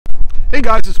Hey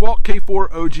guys, it's Walt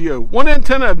K4OGO. One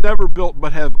antenna I've never built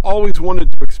but have always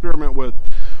wanted to experiment with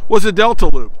was a Delta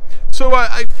loop. So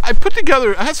I put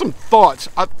together, I had some thoughts.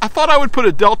 I thought I would put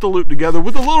a Delta loop together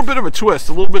with a little bit of a twist,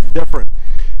 a little bit different.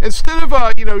 Instead of,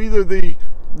 you know, either the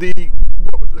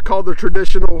what called the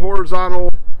traditional horizontal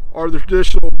or the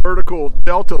traditional vertical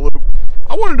Delta loop,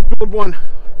 I wanted to build one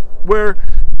where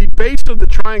the base of the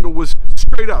triangle was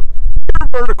straight up,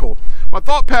 vertical. My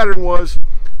thought pattern was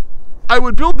I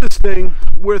would build this thing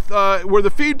with where the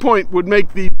feed point would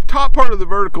make the top part of the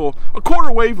vertical a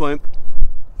quarter wavelength,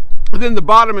 and then the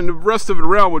bottom and the rest of it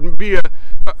around would be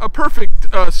a perfect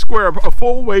square, a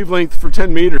full wavelength for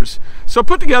 10 meters. So I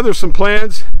put together some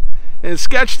plans and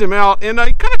sketched them out, and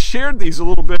I kind of shared these a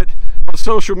little bit on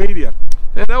social media.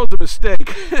 And that was a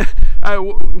mistake.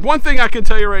 One thing I can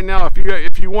tell you right now,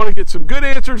 if you want to get some good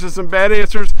answers and some bad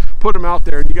answers, put them out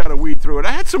there, and you got to weed through it.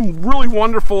 I had some really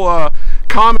wonderful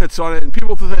comments on it, and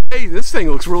people said, hey, this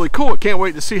thing looks really cool. I can't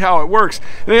wait to see how it works.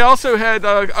 And they also had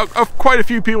quite a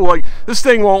few people like, this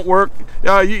thing won't work.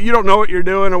 You don't know what you're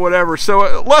doing or whatever.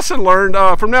 So lesson learned.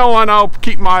 From now on, I'll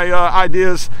keep my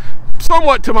ideas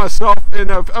somewhat to myself and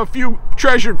a few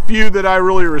treasured few that I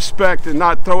really respect, and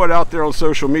not throw it out there on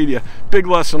social media. Big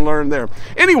lesson learned there.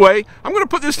 Anyway, I'm going to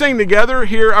put this thing together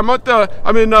here. I'm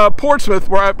in Portsmouth,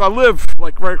 where I live,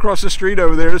 like right across the street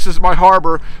over there. This is my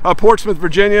harbor, Portsmouth,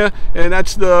 Virginia, and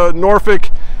that's the Norfolk,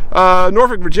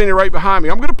 Virginia right behind me.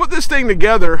 I'm going to put this thing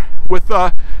together with,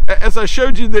 as I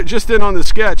showed you that just in on the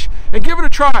sketch, and give it a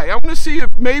try. I want to see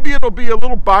if maybe it'll be a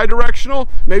little bi-directional.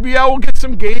 Maybe I will get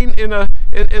some gain in a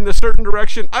certain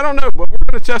direction. I don't know, but we're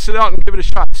going to test it out and give it a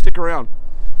shot. Stick around.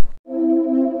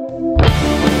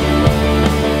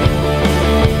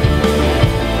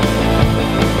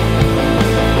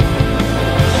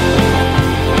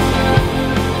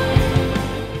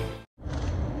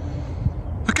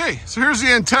 Okay, so here's the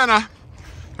antenna.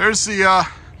 There's the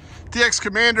DX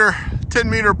Commander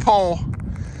 10-meter pole,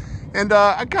 and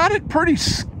I got it pretty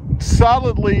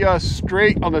solidly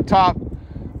straight on the top.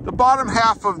 The bottom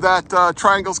half of that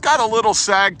triangle's got a little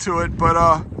sag to it, but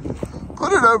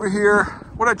put it over here.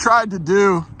 What I tried to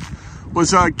do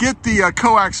was get the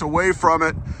coax away from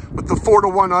it with the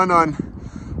 4-to-1 unun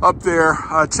up there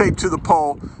taped to the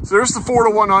pole. So there's the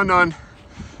 4-to-1 unun,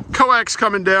 coax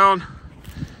coming down.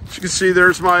 As you can see,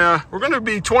 there's my, we're going to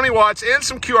be 20 watts and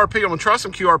some QRP. I'm going to try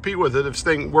some QRP with it if this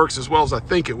thing works as well as I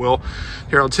think it will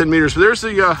here on 10 meters. But there's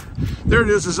the, there it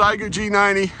is, the Xiegu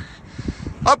G90.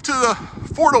 Up to the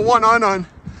 4-to-1 unun.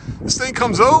 This thing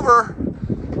comes over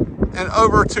and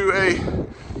over to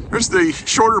there's the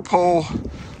shorter pole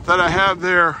that I have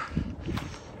there.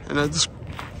 And this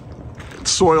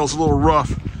soil's a little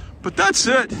rough. But that's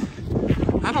it.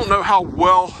 I don't know how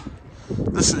well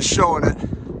this is showing it.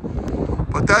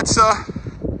 But that's,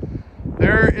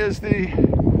 there is the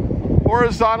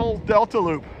horizontal Delta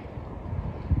loop.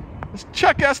 Let's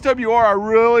check SWR. I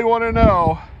really want to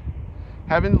know.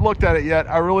 Haven't looked at it yet.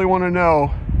 I really want to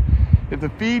know if the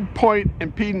feed point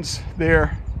impedance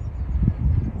there,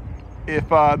 if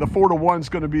the 4-to-1 is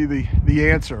going to be the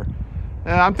answer.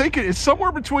 And I'm thinking it's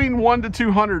somewhere between 1 to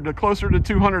 200. The closer to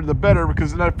 200, the better,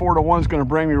 because that 4-to-1 is going to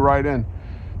bring me right in.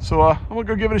 So I'm going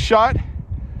to go give it a shot.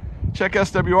 Check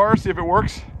SWR, see if it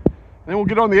works, and then we'll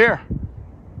get on the air.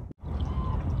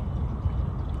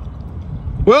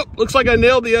 Well, looks like I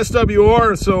nailed the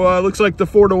SWR, so looks like the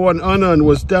 4-to-1 unun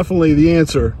was definitely the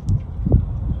answer.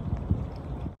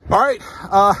 All right,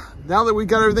 now that we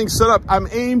got everything set up, I'm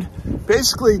aimed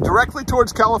basically directly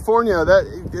towards California,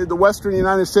 the western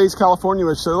United States, California.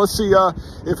 So let's see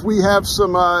if we have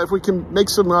some, if we can make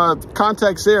some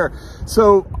contacts there.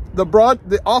 So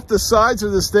off the sides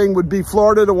of this thing would be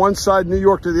Florida to one side, New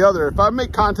York to the other. If I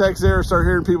make contacts there and start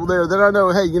hearing people there, then I know,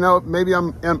 hey, you know, maybe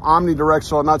I'm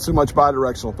omnidirectional, not so much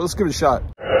bidirectional. But let's give it a shot.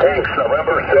 Thanks,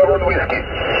 November 7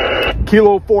 Whiskey.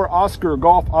 Kilo 4 Oscar,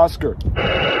 Golf Oscar. Kilo 4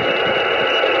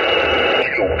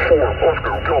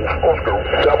 Oscar, Golf Oscar.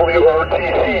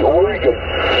 WRTC, Oregon.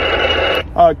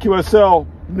 QSL,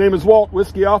 name is Walt,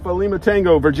 Whiskey Alpha, Lima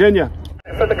Tango, Virginia.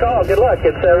 For the call, good luck.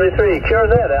 It's 73.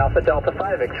 QRZ, Alpha Delta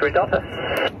 5, X-ray Delta.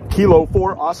 Kilo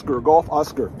 4 Oscar, Golf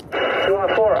Oscar. Kilo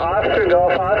 4 Oscar,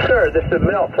 Golf Oscar. This is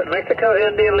Milt, Mexico,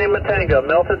 Indian, Lima Tango,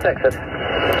 Milton, Texas.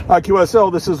 QSL,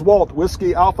 this is Walt,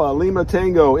 Whiskey Alpha, Lima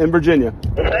Tango in Virginia.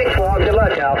 Thanks, Walt. Good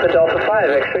luck. Alpha Delta 5,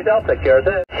 X-ray Delta,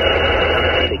 QRZ.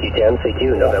 CQ10,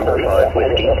 CQ, November 5,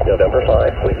 Whiskey, November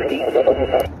 5, Whiskey.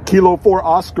 Kilo 4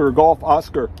 Oscar, Golf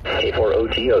Oscar.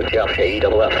 K4OGO, Jeff,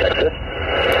 KEFF, Texas.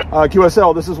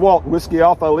 QSL, this is Walt, Whiskey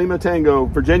Alpha, Lima Tango,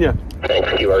 Virginia. Thanks,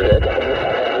 QRZ.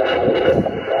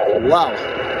 Wow.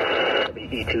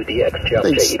 E2DX, Jeff,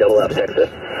 KEFF, Texas.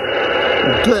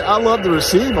 Good. I love the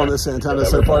receive on this antenna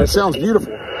so far. It sounds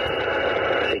beautiful.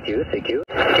 CQ. CQ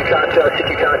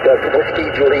contact. Whiskey,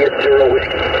 Juliet, 0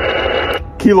 whiskey.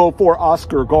 Kilo 4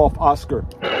 Oscar, Golf Oscar.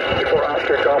 4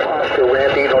 Oscar, Golf Oscar,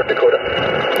 Randy, North Dakota.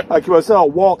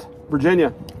 QSL, Walt, Virginia.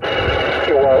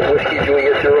 Whiskey,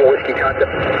 Juliet, 0 whiskey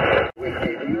contact.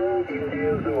 Whiskey,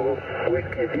 India, Zulu.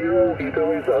 Whiskey,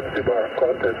 Italy, Zanzibar,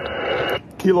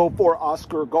 contact. Kilo 4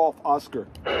 Oscar, Golf Oscar.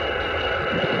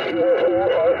 Kilo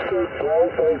 4 Oscar,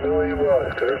 Golf,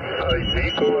 Oscar, ID,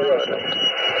 Colorado.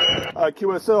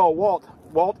 QSL,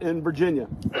 Walt in Virginia.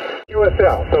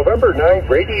 QSL, November 9th,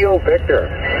 Radio Victor.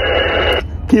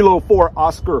 Kilo 4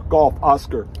 Oscar, Golf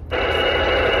Oscar.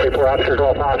 4 Oscar,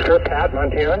 Golf Oscar, Pat,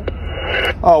 Montana.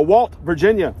 Walt,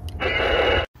 Virginia.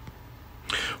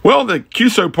 Well, the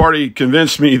QSO party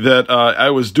convinced me that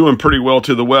I was doing pretty well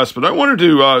to the west, but I wanted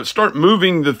to start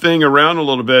moving the thing around a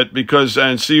little bit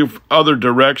and see other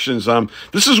directions.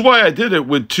 This is why I did it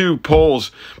with 2 poles,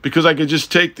 because I could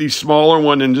just take the smaller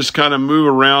one and just kind of move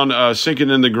around, sink it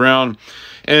in the ground,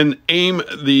 and aim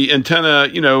the antenna,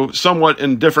 somewhat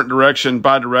in different direction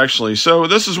bidirectionally. So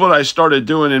this is what I started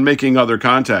doing and making other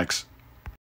contacts.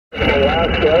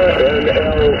 Alaska and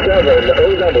L7,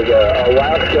 Omega,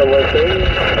 Alaska listing.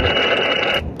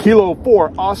 Kilo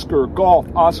 4 Oscar, Golf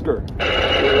Oscar. Kilo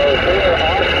 4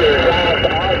 Oscar, Golf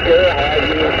Oscar, have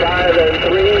you 5 and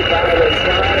 3, 5 and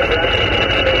 5,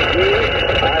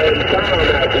 I am found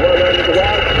at 100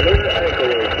 watts near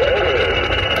Anchorage.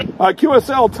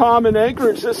 QSL, Tom in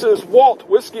Anchorage. This is Walt,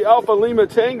 Whiskey Alpha Lima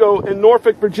Tango in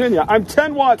Norfolk, Virginia. I'm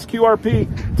 10 watts QRP,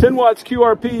 10 watts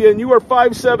QRP, and you are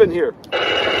 5.7 here.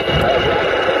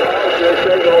 Your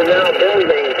signal now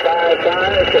building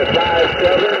 5.5 to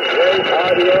 5.7. Great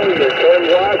audio. You're 10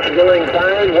 watts, doing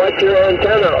fine. What's your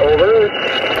antenna?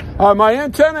 Over. My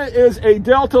antenna is a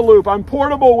Delta Loop. I'm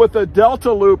portable with a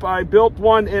Delta Loop. I built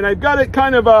one, and I've got it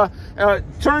kind of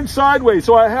turned sideways,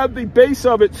 so I have the base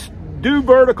of it due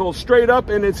vertical, straight up,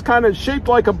 and it's kind of shaped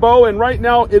like a bow, and right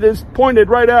now it is pointed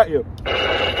right at you.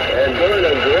 And doing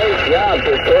a great job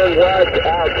for 10 watts,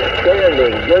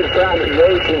 outstanding. Good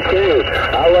propagation too.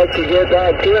 I'll let you get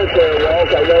back to it there, Walt.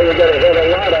 I know you're going to hit a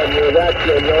lot of you. That's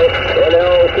your note.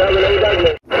 NL7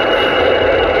 Douglas.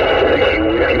 CQ,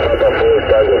 Whiskey, Papa 4,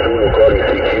 Tango Zulu, calling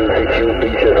CQ,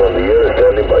 beaches on the air,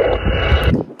 standing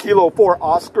by. Kilo 4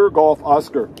 Oscar, Golf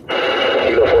Oscar.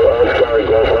 Kilo 4 Oscar,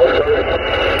 Golf Oscar.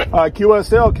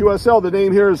 QSL, the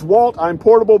name here is Walt. I'm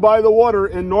portable by the water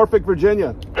in Norfolk,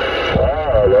 Virginia.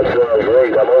 That's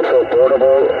great. I'm also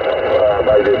portable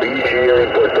by the beach here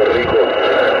in Puerto Rico.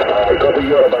 I copy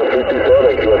you about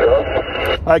 57, QSL.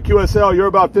 QSL, you're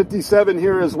about 57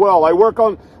 here as well. I work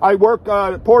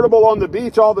portable on the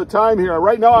beach all the time here.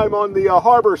 Right now I'm on the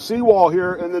harbor seawall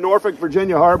here in the Norfolk,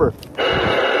 Virginia harbor.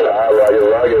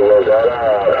 Roger. Well,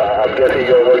 I'm guessing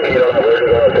you're working on a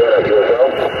vertical antenna,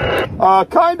 QSL?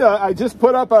 Kinda. I just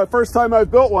put up first time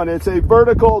I've built one. It's a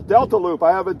vertical Delta Loop.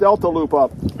 I have a Delta Loop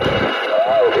up. Okay.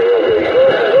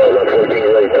 Well, that's working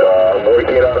great. I'm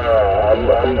working on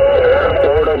I'm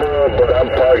portable, but I'm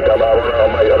parked. I'm on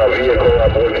a vehicle.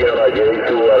 I'm working on a J2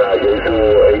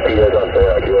 ATS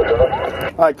antenna,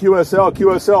 QSL.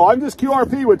 QSL. I'm just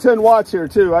QRP with 10 watts here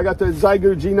too. I got the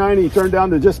Zygo G90 turned down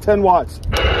to just 10 watts.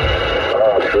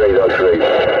 That's great. That's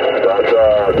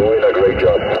doing a great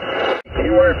job.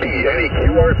 QRP, any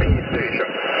QRP station.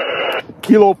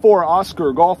 Kilo 4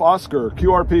 Oscar, Golf Oscar,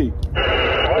 QRP.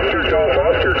 Oscar, Golf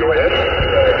Oscar, go ahead.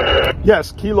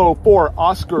 Yes, Kilo 4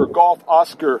 Oscar, Golf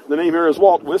Oscar. The name here is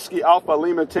Walt, Whiskey Alpha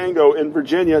Lima Tango in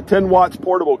Virginia, 10 watts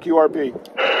portable, QRP.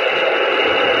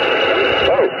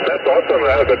 Oh, that's awesome.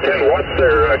 The 10 watts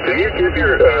there. Can you give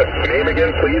your name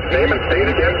again, please? Name and state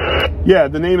again? Yeah,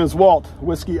 the name is Walt,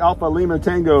 Whiskey Alpha Lima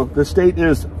Tango. The state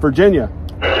is Virginia.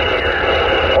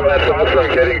 Oh, that's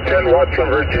awesome. Getting 10 watts from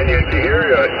Virginia into here.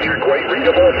 You're quite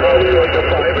readable. Probably like a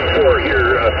 5 and 4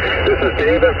 here. This is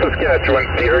Dave in Saskatchewan.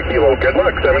 Sierra Kilo. Good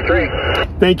luck.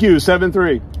 7-3. Thank you.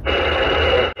 7-3.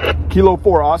 Kilo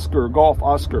 4 Oscar, Golf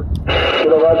Oscar.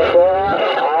 Kilo 4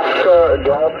 Oscar,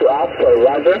 Golf Oscar,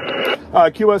 Roger.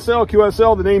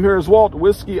 QSL, the name here is Walt,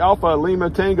 Whiskey Alpha Lima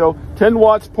Tango, 10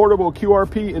 watts portable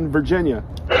QRP in Virginia.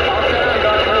 Big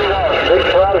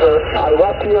brother, I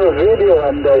watch your video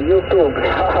on YouTube.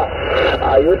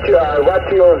 I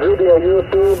watch your video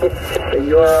YouTube.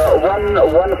 You're one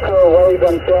per wave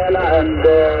antenna, and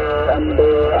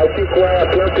I think we're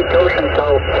Atlantic Ocean.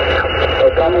 So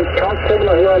come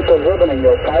signal here into Ribbon.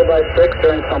 You're 5x6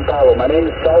 here in Sao Paulo. My name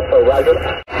is Salsa, Roger.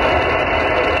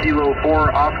 Kilo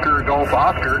 4 Oscar Golf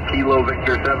Oscar, Kilo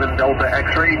Victor 7 Delta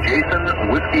X-Ray, Jason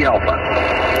Whiskey Alpha.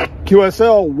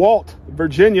 QSL, Walt,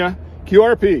 Virginia,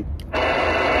 QRP.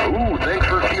 Ooh, thanks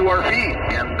for QRP.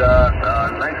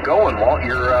 nice going, Walt.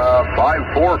 You're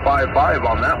 5455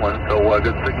 on that one, so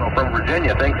good signal from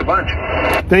Virginia. Thanks a bunch.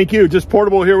 Thank you. Just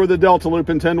portable here with the Delta Loop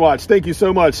and 10 watts. Thank you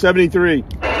so much. 73.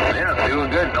 Yeah, doing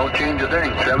good. No change a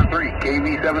thing. 73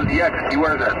 KV7DX.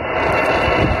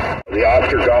 QRZ. The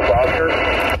Oscar Golf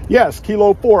Oscar? Yes,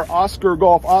 Kilo 4 Oscar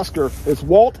Golf Oscar. It's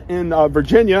Walt in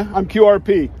Virginia. I'm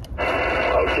QRP.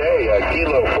 Okay,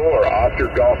 Kilo 4 Oscar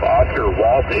Golf Oscar,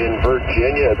 Walt in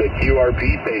Virginia, the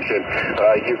QRP station.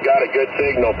 You've got a good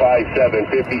signal,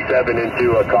 5757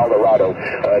 into Colorado.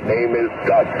 Name is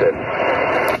Dustin.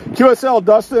 QSL,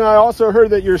 Dustin, I also heard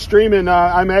that you're streaming.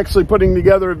 I'm actually putting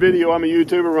together a video. I'm a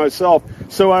YouTuber myself.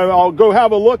 So I'll go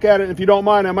have a look at it. If you don't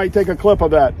mind, I might take a clip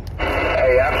of that.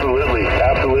 Hey, absolutely,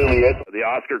 absolutely. It's the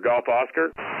Oscar Golf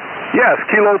Oscar? Yes,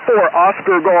 Kilo 4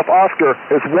 Oscar Golf Oscar.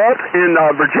 It's Walt in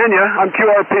Virginia. I'm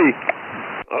QRP.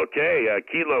 Okay,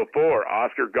 Kilo 4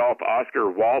 Oscar Golf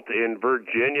Oscar, Walt in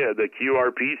Virginia, the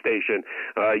QRP station.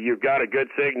 You've got a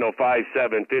good signal,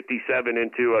 5757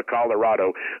 into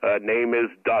Colorado. Name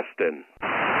is Dustin.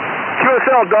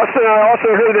 QSL, Dustin, I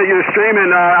also heard that you're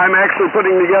streaming. I'm actually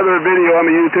putting together a video.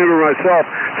 I'm a YouTuber myself.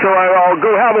 So I'll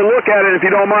go have a look at it. If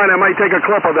you don't mind, I might take a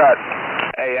clip of that.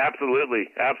 Hey, absolutely,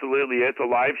 absolutely. It's a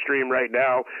live stream right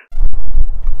now.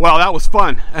 Wow, that was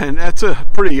fun, and that's a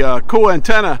pretty cool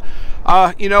antenna.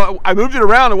 You know, I moved it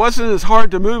around. It wasn't as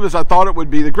hard to move as I thought it would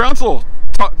be. The ground's a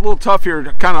little tough here,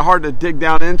 kind of hard to dig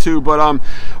down into, but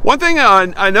one thing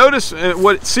I noticed,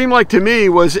 what it seemed like to me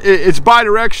was it's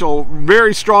bidirectional,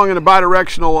 very strong in a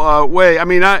bidirectional way. I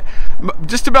mean,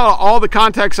 just about all the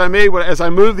contacts I made as I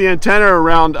moved the antenna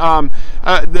around,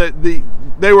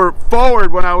 they were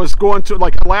forward when I was going to,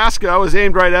 like, Alaska. I was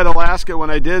aimed right at Alaska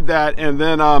when I did that, and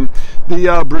then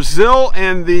the Brazil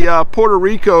and the Puerto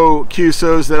Rico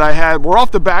QSOs that I had were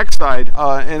off the backside,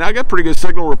 and I got pretty good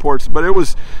signal reports, but it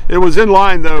was in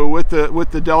line though with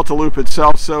the Delta Loop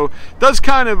itself. So it does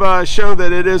kind of show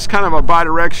that it is kind of a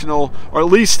bidirectional, or at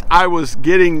least I was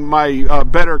getting my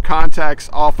better contacts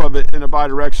off of it in a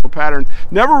bidirectional pattern.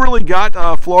 Never really got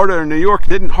Florida or New York.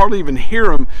 Didn't hardly even hear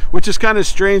them, which is kind of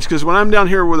strange because when I'm down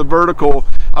here with a vertical,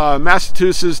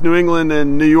 Massachusetts, New England,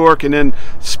 and New York, and then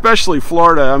especially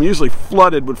Florida, I'm usually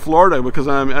flooded with Florida because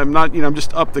I'm not, you know, I'm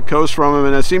just up the coast from them,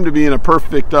 and I seem to be in a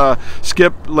perfect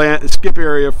skip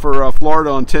area for Florida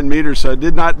on 10 meters. So I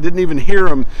didn't even hear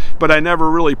them, but I never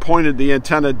really pointed the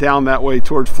antenna down that way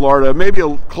towards Florida. Maybe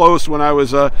close when I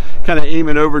was kind of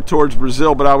aiming over towards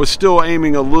Brazil, but I was still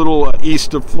aiming a little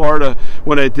east of Florida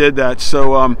when I did that.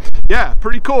 So yeah,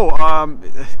 pretty cool. I've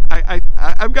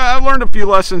learned a few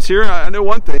lessons here. I know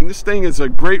one thing. This thing is a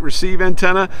great receive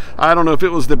antenna. I don't know if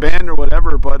it was the band or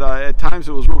whatever, but at times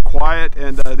it was real quiet,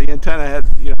 and the antenna had,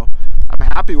 you know, I'm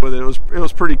happy with it. It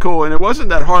was pretty cool, and it wasn't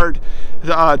that hard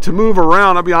to move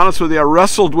around. I'll be honest with you, I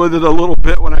wrestled with it a little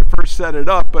bit when I first set it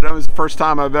up, but it was the first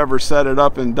time I've ever set it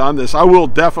up and done this. I will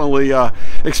definitely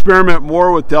experiment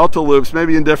more with Delta Loops,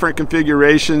 maybe in different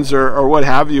configurations or what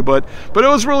have you, but it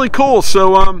was really cool.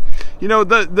 So you know,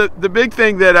 the big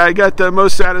thing that I got the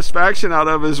most satisfaction out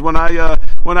of is when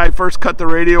I first cut the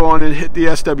radio on and hit the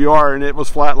SWR and it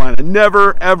was flatline. I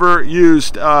never ever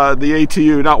used the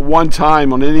ATU, not one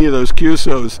time on any of those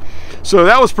QSOs. So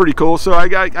that was pretty cool. So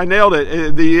I nailed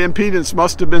it. The impedance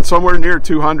must have been somewhere near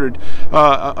 200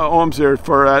 ohms there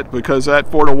for that, because that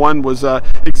 4-to-1 was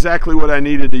exactly what I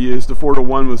needed to use. The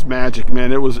 4-to-1 was magic,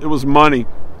 man. It was money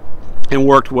and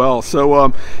worked well.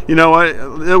 So you know,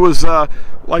 it was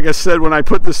like I said, when I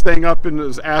put this thing up and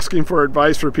was asking for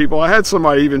advice for people, I had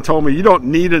somebody even told me you don't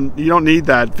need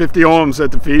that 50 ohms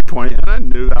at the feed point, and I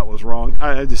knew that was wrong.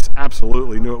 I just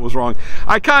absolutely knew it was wrong.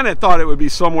 I kind of thought it would be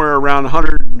somewhere around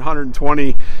 100,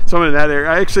 120, something in that area.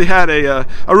 I actually had a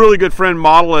really good friend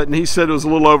model it, and he said it was a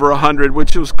little over 100,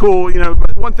 which was cool. You know,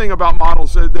 but one thing about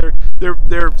models,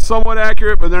 they're somewhat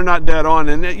accurate, but they're not dead on.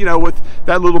 And you know, with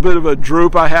that little bit of a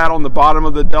droop I had on the bottom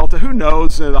of the Delta, who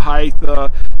knows, the height,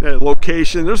 the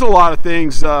location. There's a lot of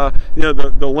things, you know,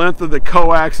 the length of the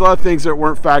coax, a lot of things that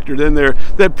weren't factored in there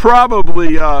that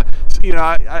probably, you know,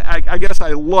 I guess I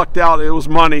lucked out. It was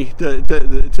money to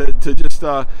just,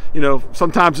 you know,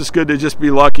 sometimes it's good to just be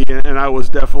lucky, and I was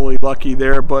definitely lucky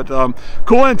there. But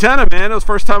cool antenna, man. It was the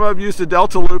first time I've used a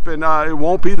Delta Loop, and it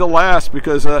won't be the last,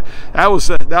 because that was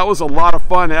a lot of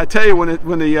fun. And I tell you,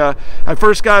 when I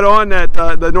first got on at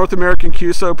the North American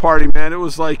QSO party, man, it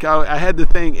was like I had the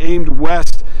thing aimed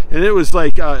west, and it was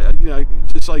like, you know,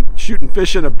 just like shooting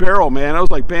fish in a barrel, man. I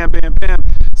was like, bam, bam, bam.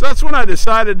 So that's when I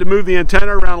decided to move the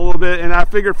antenna around a little bit, and I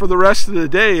figured for the rest of the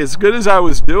day, as good as I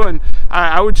was doing,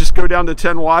 I would just go down to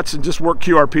 10 watts and just work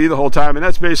QRP the whole time, and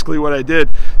that's basically what I did.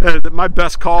 My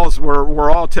best calls were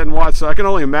all 10 watts, so I can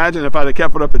only imagine if I'd have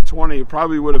kept it up at 20, it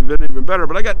probably would have been even better.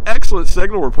 But I got excellent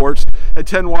signal reports at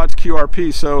 10 watts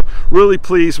QRP, so really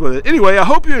pleased with it. Anyway, I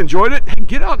hope you enjoyed it. Hey,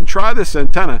 get out and try this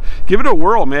antenna. Give it a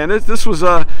whirl, man. This was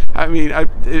I mean,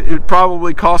 it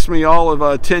probably cost me all of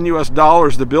 $10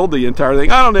 US to build the entire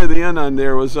thing. I don't know, the end on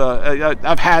there was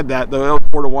I've had that, the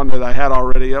L4-1 that I had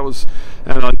already. That was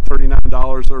like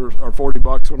 $39 or 40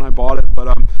 bucks when I bought it.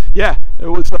 But yeah, it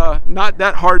was not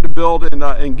that hard to build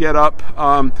and get up,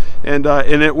 and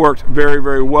it worked very,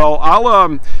 very well.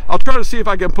 I'll try to see if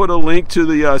I can put a link to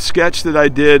the sketch that I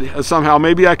did somehow.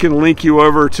 Maybe I can link you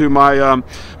over to my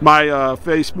my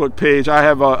Facebook page. I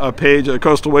have a page, a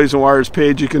Coastal Waves and Wires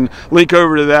page. You can link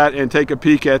over to that and take a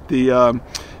peek at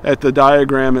the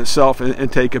diagram itself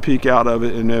and take a peek out of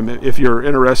it, and if you're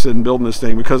interested in building this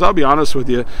thing. Because I'll be honest with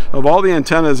you, of all the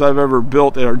antennas I've ever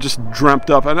built that are just dreamt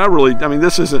up, and I mean,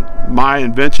 this isn't my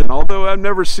invention, although I've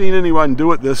never seen anyone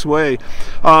do it this way.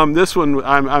 This one,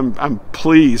 I'm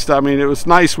pleased. I mean, it was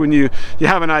nice when you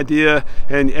have an idea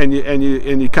and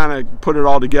you kind of put it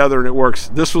all together and it works.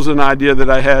 This was an idea that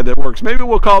I had that works. Maybe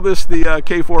we'll call this the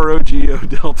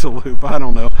K4OGO Delta Loop. I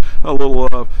don't know, a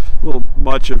little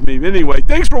much of me. Anyway,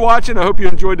 thanks for watching. I hope you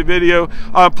enjoyed the video.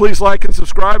 Please like and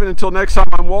subscribe, and until next time,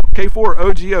 I'm Walt,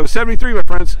 K4OGO 73, my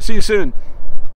friends. See you soon.